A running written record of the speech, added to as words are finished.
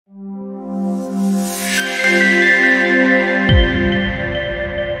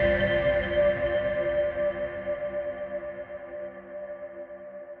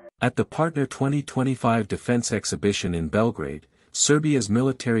At the Partner 2025 Defense Exhibition in Belgrade, Serbia's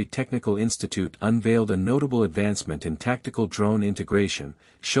Military Technical Institute unveiled a notable advancement in tactical drone integration,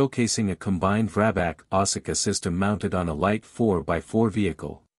 showcasing a combined Vrabac Osica system mounted on a light 4x4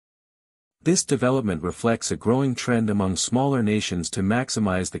 vehicle. This development reflects a growing trend among smaller nations to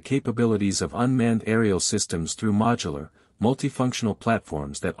maximize the capabilities of unmanned aerial systems through modular, multifunctional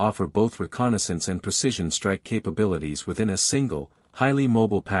platforms that offer both reconnaissance and precision strike capabilities within a single, highly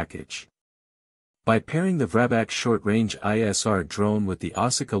mobile package. By pairing the Vrabac short-range ISR drone with the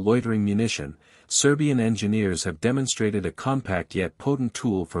Osica loitering munition, Serbian engineers have demonstrated a compact yet potent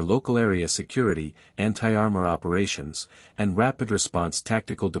tool for local area security, anti-armor operations, and rapid response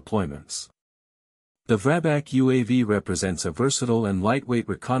tactical deployments. The Vrabac UAV represents a versatile and lightweight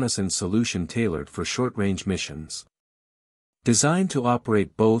reconnaissance solution tailored for short-range missions. Designed to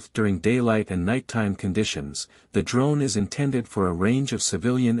operate both during daylight and nighttime conditions, the drone is intended for a range of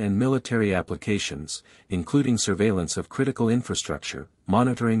civilian and military applications, including surveillance of critical infrastructure,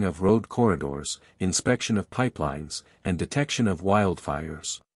 monitoring of road corridors, inspection of pipelines, and detection of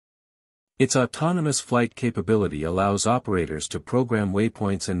wildfires. Its autonomous flight capability allows operators to program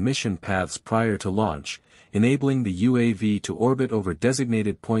waypoints and mission paths prior to launch, enabling the UAV to orbit over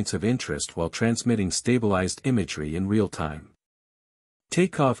designated points of interest while transmitting stabilized imagery in real time.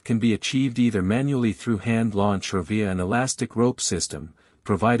 Takeoff can be achieved either manually through hand launch or via an elastic rope system,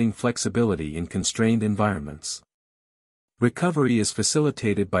 providing flexibility in constrained environments. Recovery is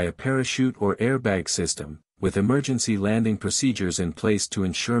facilitated by a parachute or airbag system, with emergency landing procedures in place to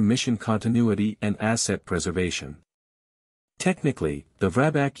ensure mission continuity and asset preservation. Technically, the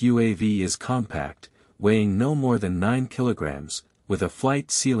Vrabac UAV is compact, weighing no more than 9 kilograms, with a flight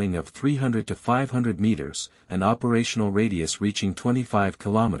ceiling of 300 to 500 meters, an operational radius reaching 25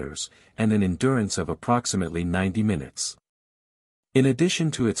 kilometers, and an endurance of approximately 90 minutes. In addition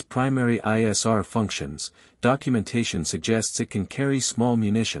to its primary ISR functions, documentation suggests it can carry small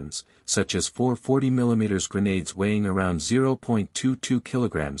munitions, such as 4 40mm grenades weighing around 0.22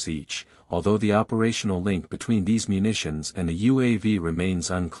 kilograms each, although the operational link between these munitions and a UAV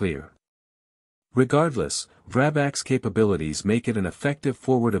remains unclear. Regardless, Vrabac's capabilities make it an effective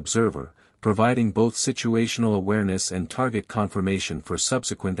forward observer, providing both situational awareness and target confirmation for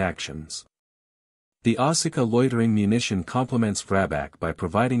subsequent actions. The Osica loitering munition complements Vrabac by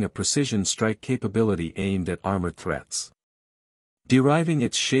providing a precision strike capability aimed at armored threats. Deriving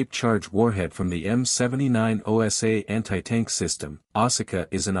its shaped charge warhead from the M79 OSA anti-tank system, Osica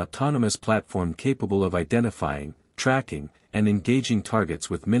is an autonomous platform capable of identifying, tracking, and engaging targets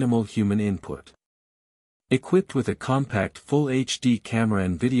with minimal human input. Equipped with a compact Full HD camera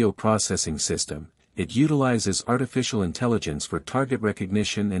and video processing system, it utilizes artificial intelligence for target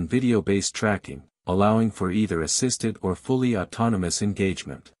recognition and video-based tracking, allowing for either assisted or fully autonomous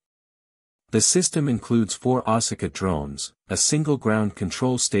engagement. The system includes 4 Osica drones, a single ground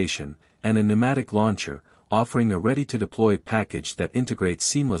control station, and a pneumatic launcher, offering a ready-to-deploy package that integrates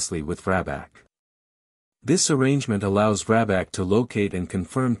seamlessly with Vrabac. This arrangement allows Vrabac to locate and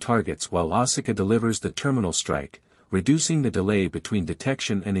confirm targets while Osica delivers the terminal strike, reducing the delay between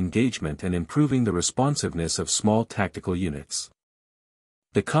detection and engagement and improving the responsiveness of small tactical units.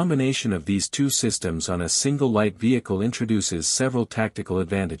 The combination of these two systems on a single light vehicle introduces several tactical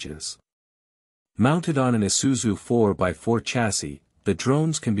advantages. Mounted on an Isuzu 4x4 chassis, the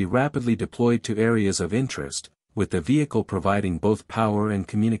drones can be rapidly deployed to areas of interest, with the vehicle providing both power and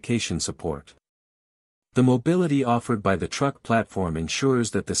communication support. The mobility offered by the truck platform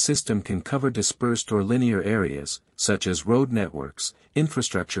ensures that the system can cover dispersed or linear areas, such as road networks,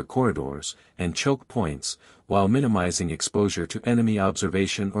 infrastructure corridors, and choke points, while minimizing exposure to enemy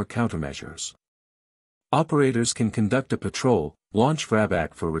observation or countermeasures. Operators can conduct a patrol, launch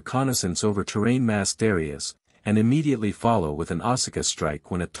Vrabac for reconnaissance over terrain-masked areas, and immediately follow with an Osica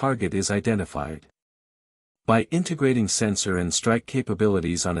strike when a target is identified. By integrating sensor and strike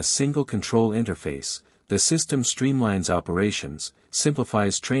capabilities on a single control interface, the system streamlines operations,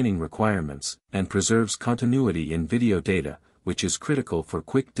 simplifies training requirements, and preserves continuity in video data, which is critical for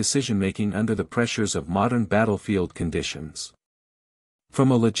quick decision-making under the pressures of modern battlefield conditions.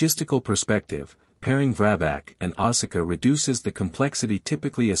 From a logistical perspective, pairing Vrabac and Osica reduces the complexity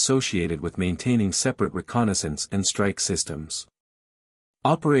typically associated with maintaining separate reconnaissance and strike systems.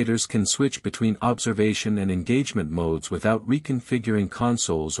 Operators can switch between observation and engagement modes without reconfiguring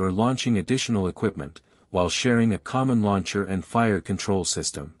consoles or launching additional equipment, while sharing a common launcher and fire control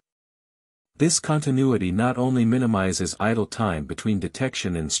system. This continuity not only minimizes idle time between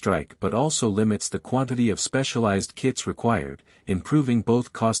detection and strike but also limits the quantity of specialized kits required, improving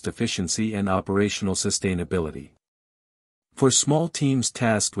both cost efficiency and operational sustainability. For small teams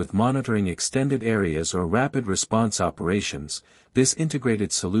tasked with monitoring extended areas or rapid response operations, this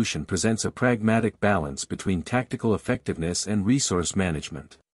integrated solution presents a pragmatic balance between tactical effectiveness and resource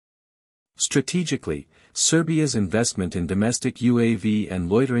management. Strategically, Serbia's investment in domestic UAV and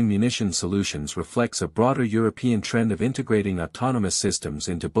loitering munition solutions reflects a broader European trend of integrating autonomous systems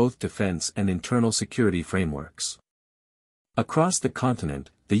into both defense and internal security frameworks. Across the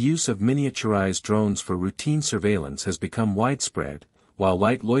continent, the use of miniaturized drones for routine surveillance has become widespread, while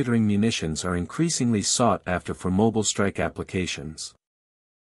light loitering munitions are increasingly sought after for mobile strike applications.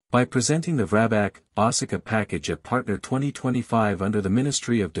 By presenting the Vrabac, Osica package at Partner 2025 under the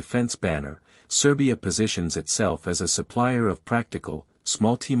Ministry of Defense banner, Serbia positions itself as a supplier of practical,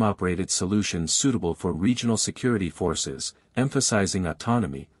 small team-operated solutions suitable for regional security forces, emphasizing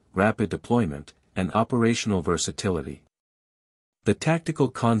autonomy, rapid deployment, and operational versatility. The tactical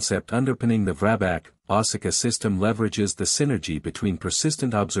concept underpinning the Vrabac, Osica system leverages the synergy between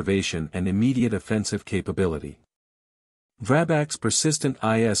persistent observation and immediate offensive capability. Vrabac's persistent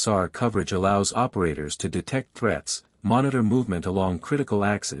ISR coverage allows operators to detect threats, monitor movement along critical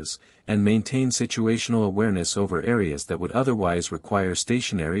axes, and maintain situational awareness over areas that would otherwise require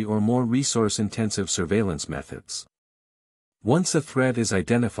stationary or more resource-intensive surveillance methods. Once a threat is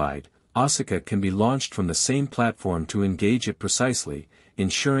identified, Osica can be launched from the same platform to engage it precisely,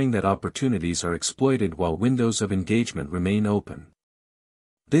 ensuring that opportunities are exploited while windows of engagement remain open.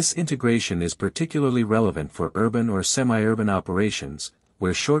 This integration is particularly relevant for urban or semi-urban operations,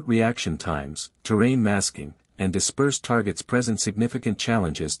 where short reaction times, terrain masking, and dispersed targets present significant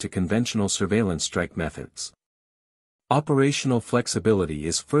challenges to conventional surveillance strike methods. Operational flexibility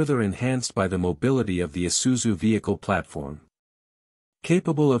is further enhanced by the mobility of the Isuzu vehicle platform.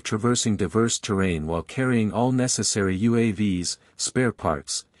 Capable of traversing diverse terrain while carrying all necessary UAVs, spare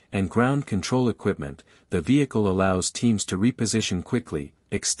parts, and ground control equipment, the vehicle allows teams to reposition quickly,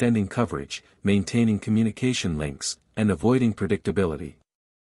 extending coverage, maintaining communication links, and avoiding predictability.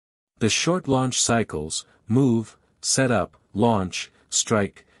 The short launch cycles, move, set up, launch,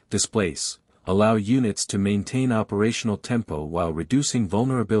 strike, displace, allow units to maintain operational tempo while reducing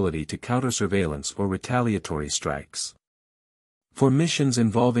vulnerability to counter-surveillance or retaliatory strikes. For missions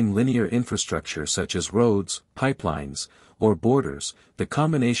involving linear infrastructure such as roads, pipelines, or borders, the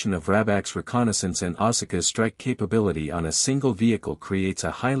combination of Vrabac's reconnaissance and Osica's strike capability on a single vehicle creates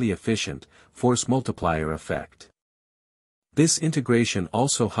a highly efficient, force multiplier effect. This integration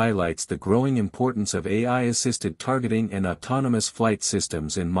also highlights the growing importance of AI-assisted targeting and autonomous flight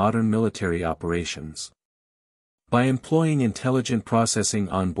systems in modern military operations. By employing intelligent processing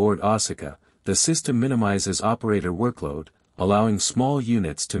on board Osica, the system minimizes operator workload, allowing small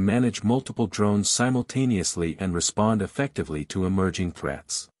units to manage multiple drones simultaneously and respond effectively to emerging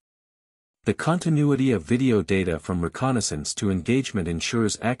threats. The continuity of video data from reconnaissance to engagement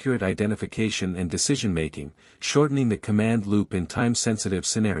ensures accurate identification and decision-making, shortening the command loop in time-sensitive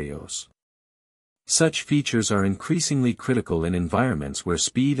scenarios. Such features are increasingly critical in environments where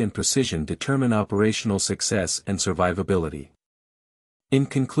speed and precision determine operational success and survivability. In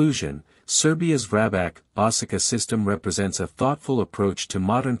conclusion, Serbia's Vrabac, Osica system represents a thoughtful approach to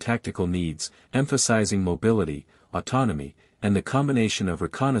modern tactical needs, emphasizing mobility, autonomy, and the combination of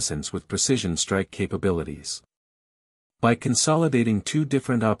reconnaissance with precision strike capabilities. By consolidating two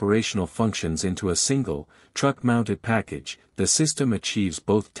different operational functions into a single, truck-mounted package, the system achieves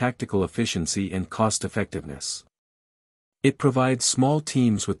both tactical efficiency and cost-effectiveness. It provides small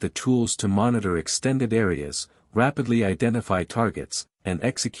teams with the tools to monitor extended areas, rapidly identify targets, and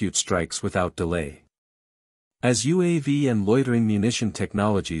execute strikes without delay. As UAV and loitering munition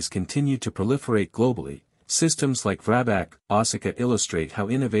technologies continue to proliferate globally, systems like Vrabac, Osica illustrate how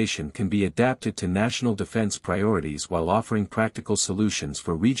innovation can be adapted to national defense priorities while offering practical solutions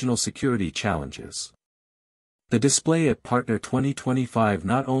for regional security challenges. The display at Partner 2025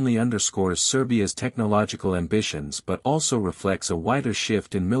 not only underscores Serbia's technological ambitions but also reflects a wider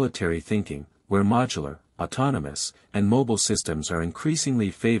shift in military thinking, where modular, autonomous, and mobile systems are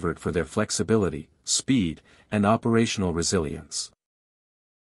increasingly favored for their flexibility, speed, and operational resilience.